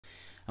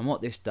And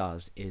what this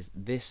does is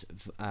this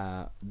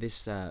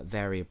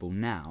variable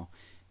now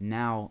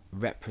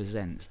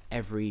represents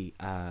every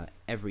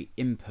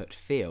input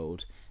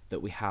field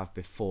that we have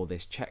before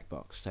this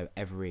checkbox. So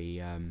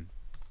every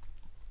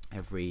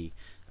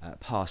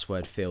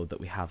password field that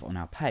we have on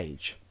our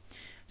page.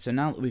 So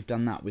now that we've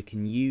done that, we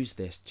can use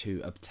this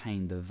to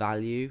obtain the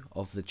value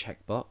of the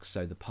checkbox,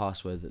 so the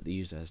password that the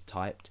user has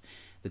typed,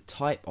 the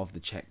type of the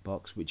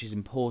checkbox, which is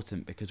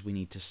important because we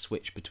need to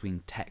switch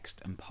between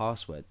text and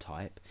password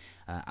type.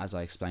 As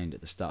I explained at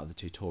the start of the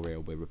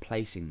tutorial, we're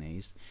replacing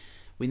these.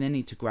 We then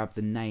need to grab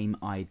the name,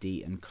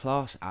 ID and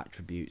class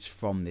attributes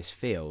from this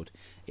field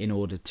in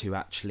order to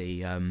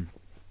actually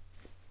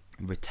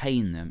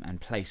retain them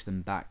and place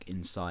them back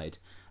inside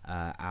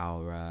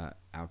our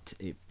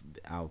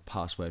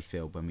password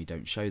field when we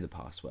don't show the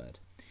password.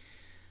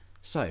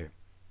 So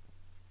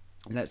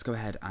let's go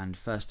ahead and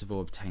first of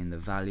all obtain the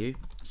value.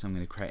 So I'm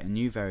going to create a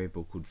new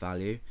variable called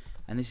value,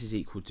 and this is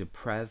equal to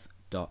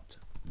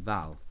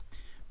prev.val.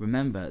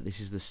 Remember, this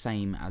is the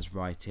same as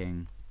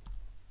writing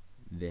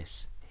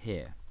this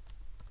here.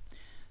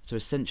 So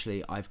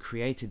essentially I've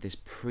created this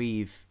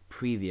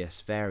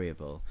previous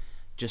variable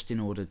just in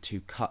order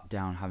to cut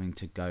down having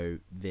to go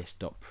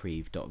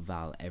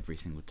this.prev.val every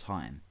single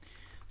time.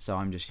 So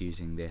I'm just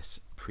using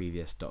this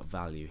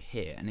previous.value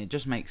here, and it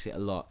just makes it a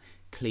lot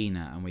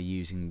cleaner, and we're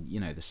using, you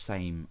know, the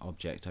same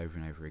object over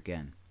and over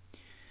again.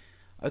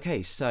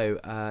 Okay, so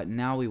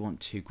now we want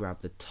to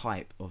grab the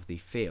type of the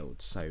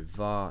field. So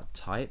var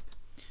type,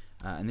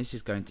 and this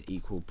is going to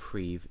equal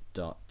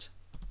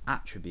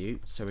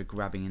prev.attribute. So we're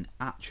grabbing an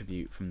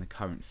attribute from the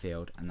current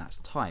field, and that's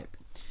type.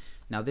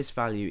 Now this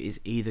value is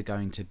either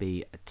going to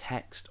be a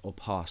text or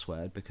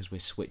password because we're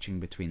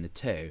switching between the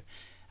two,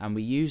 and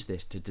we use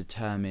this to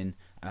determine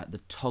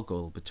the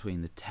toggle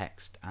between the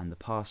text and the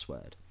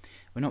password.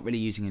 We're not really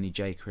using any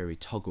jQuery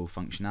toggle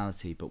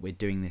functionality, but we're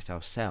doing this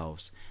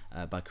ourselves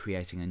by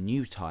creating a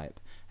new type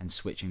and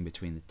switching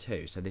between the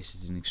two. So this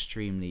is an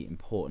extremely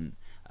important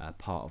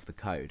part of the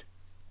code.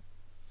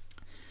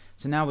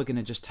 So now we're going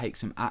to just take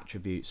some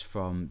attributes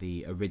from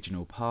the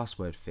original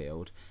password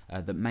field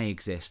that may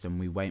exist, and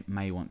we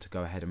may want to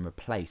go ahead and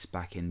replace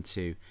back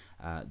into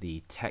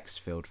the text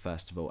field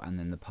first of all, and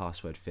then the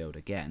password field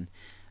again.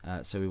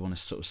 So we want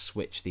to sort of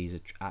switch these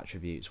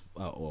attributes,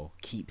 or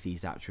keep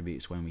these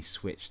attributes when we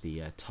switch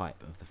the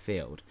type of the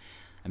field.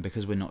 And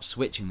because we're not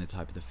switching the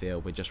type of the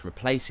field, we're just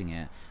replacing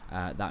it,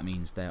 that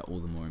means they're all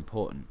the more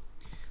important.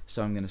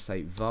 So I'm going to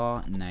say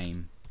var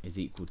name is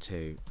equal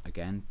to,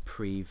 again,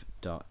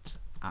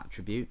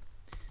 prev.attribute,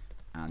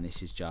 and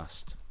this is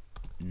just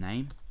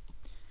name.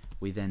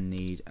 We then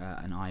need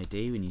an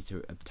ID. We need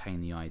to obtain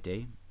the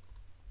ID,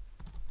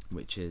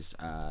 which is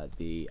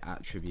the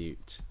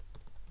attribute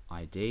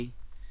ID,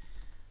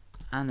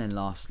 and then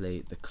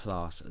lastly the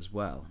class as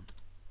well.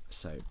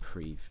 So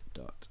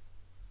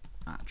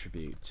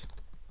prev.attribute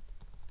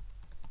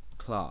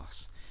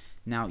class.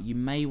 Now you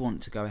may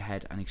want to go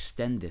ahead and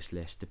extend this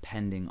list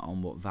depending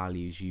on what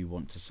values you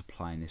want to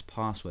supply in this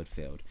password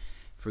field.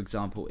 For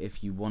example,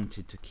 if you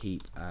wanted to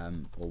keep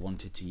or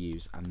wanted to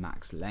use a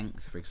max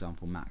length, for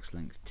example max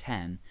length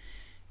 10,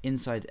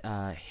 inside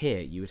here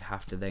you would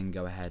have to then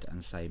go ahead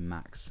and say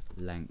max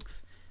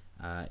length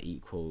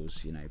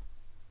equals, you know,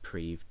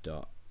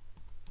 prev.attribute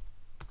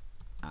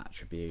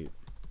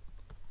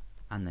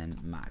and then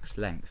max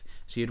length.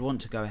 So you'd want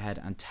to go ahead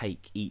and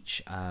take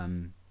each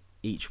one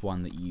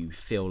that you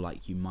feel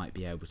like you might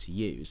be able to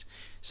use.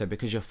 So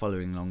because you're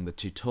following along the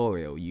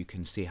tutorial, you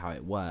can see how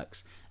it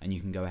works, and you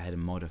can go ahead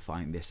and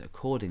modify this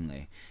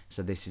accordingly.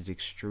 So this is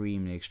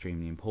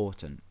extremely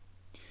important.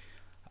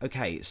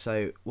 Okay,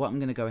 so what I'm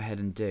going to go ahead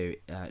and do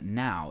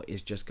now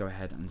is just go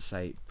ahead and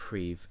say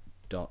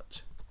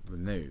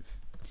prev.remove.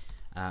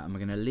 And we're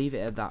going to leave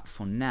it at that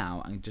for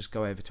now and just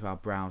go over to our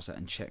browser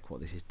and check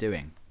what this is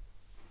doing.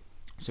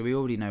 So we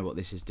already know what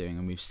this is doing,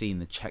 and we've seen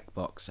the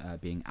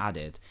checkbox being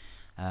added.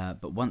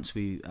 But once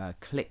we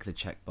click the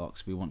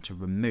checkbox, we want to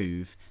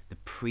remove the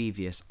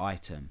previous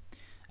item,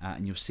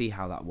 and you'll see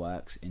how that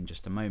works in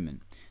just a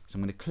moment. So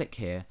I'm going to click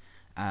here,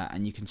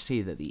 and you can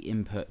see that the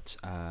input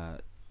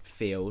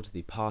field,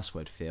 the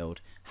password field,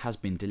 has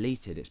been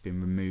deleted. It's been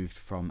removed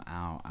from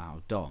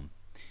our DOM.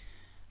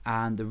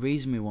 And the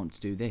reason we want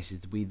to do this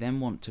is we then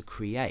want to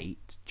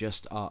create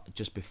just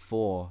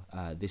before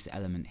this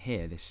element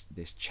here, this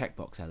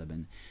checkbox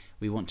element,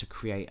 we want to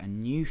create a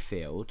new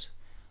field,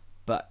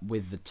 but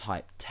with the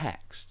type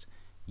text,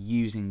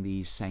 using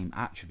these same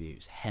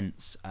attributes,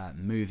 hence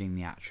moving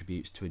the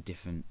attributes to a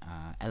different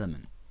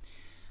element.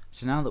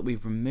 So now that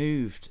we've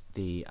removed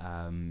the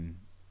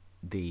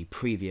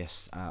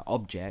previous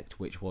object,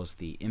 which was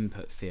the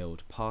input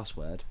field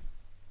password,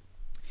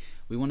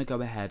 we want to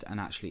go ahead and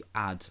actually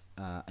add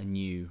a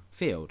new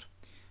field.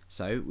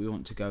 So we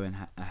want to go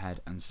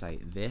ahead and say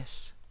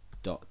this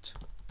dot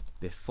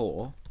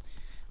before,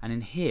 and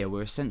in here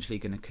we're essentially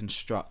going to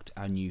construct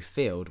our new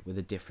field with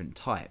a different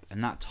type,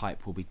 and that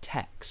type will be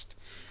text.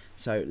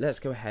 So let's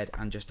go ahead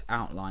and just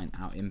outline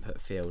our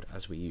input field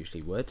as we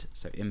usually would.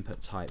 So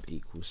input type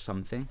equals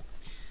something,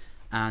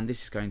 and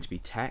this is going to be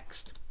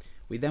text.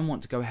 We then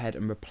want to go ahead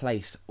and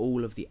replace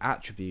all of the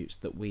attributes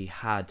that we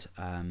had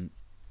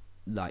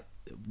that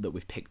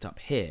we've picked up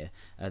here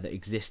that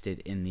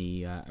existed in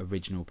the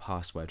original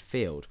password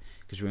field,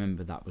 because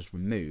remember that was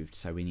removed,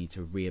 so we need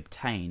to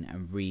reobtain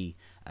and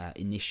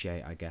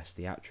reinitiate I guess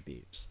the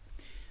attributes.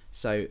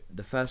 So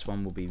the first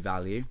one will be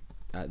value.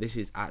 This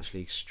is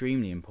actually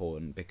extremely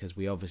important because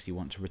we obviously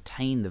want to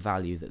retain the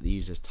value that the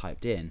user's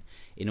typed in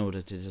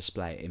order to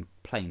display it in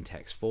plain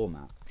text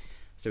format.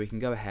 So we can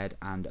go ahead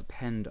and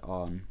append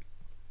on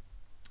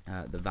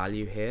the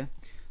value here.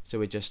 So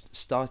we're just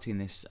starting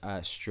this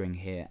string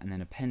here and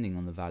then appending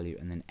on the value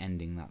and then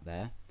ending that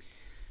there.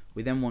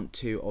 We then want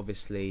to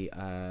obviously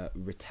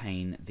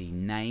retain the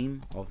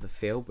name of the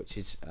field, which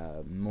is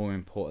more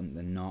important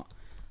than not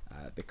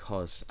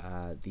because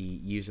the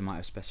user might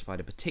have specified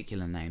a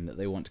particular name that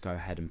they want to go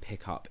ahead and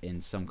pick up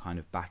in some kind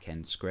of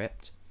back-end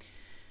script.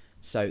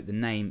 So the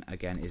name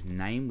again is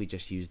name, we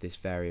just use this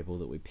variable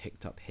that we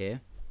picked up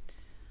here.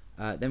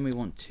 Then we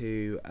want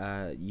to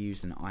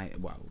use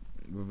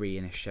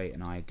reinitiate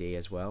an ID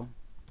as well.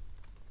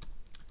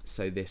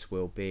 So this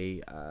will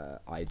be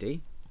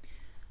ID.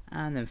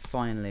 And then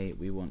finally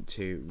we want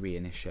to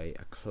reinitiate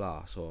a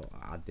class or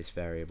add this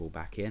variable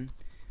back in.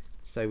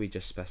 So we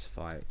just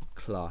specify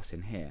class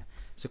in here.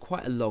 So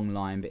quite a long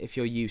line, but if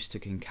you're used to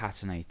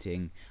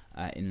concatenating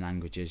in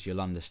languages, you'll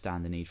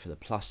understand the need for the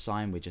plus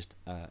sign. We're just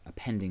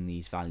appending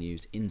these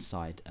values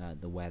inside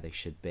the where they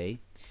should be.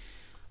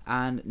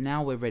 And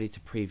now we're ready to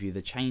preview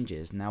the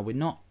changes. Now we're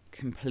not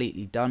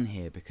completely done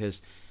here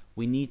because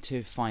we need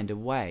to find a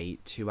way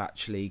to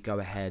actually go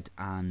ahead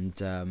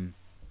and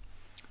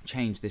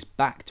change this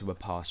back to a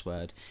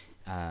password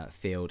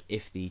field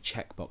if the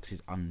checkbox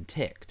is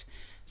unticked.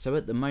 So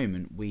at the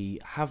moment we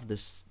have the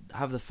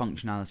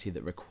functionality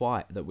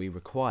that we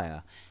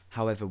require.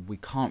 However, we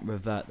can't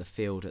revert the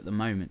field at the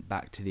moment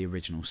back to the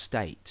original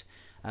state,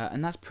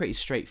 and that's pretty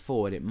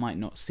straightforward. It might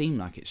not seem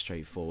like it's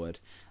straightforward.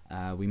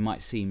 We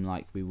might seem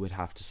like we would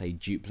have to say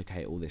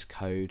duplicate all this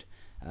code,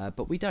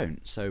 but we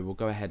don't. So we'll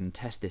go ahead and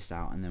test this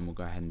out and then we'll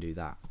go ahead and do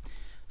that.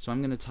 So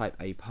I'm going to type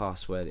a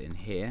password in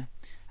here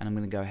and I'm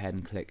going to go ahead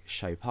and click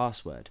show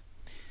password.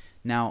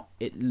 Now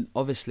it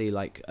obviously,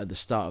 like at the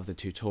start of the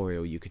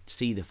tutorial, you could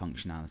see the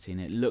functionality and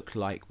it looked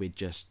like we'd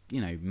just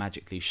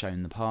magically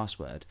shown the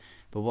password,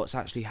 but what's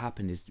actually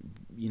happened is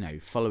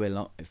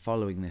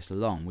following this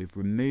along, we've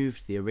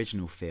removed the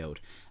original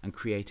field and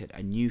created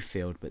a new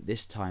field, but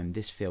this time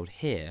this field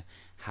here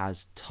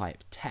has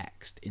type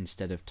text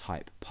instead of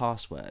type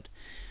password.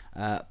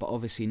 But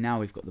obviously now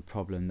we've got the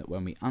problem that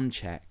when we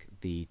uncheck,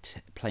 the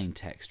plain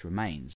text remains.